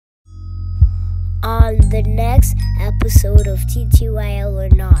on the next episode of TTYL or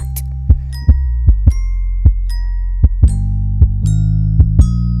Not.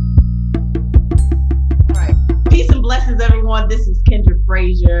 Peace and blessings, everyone. This is Kyndra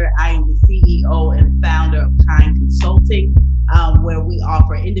Frazier. I am the CEO and founder of Kind Consulting, where we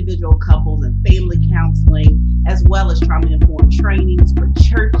offer individual couples and family counseling, as well as trauma-informed trainings for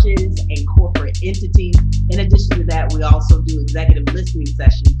churches and corporate entities. In addition to that, we also do executive listening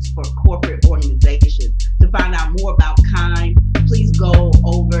sessions for corporate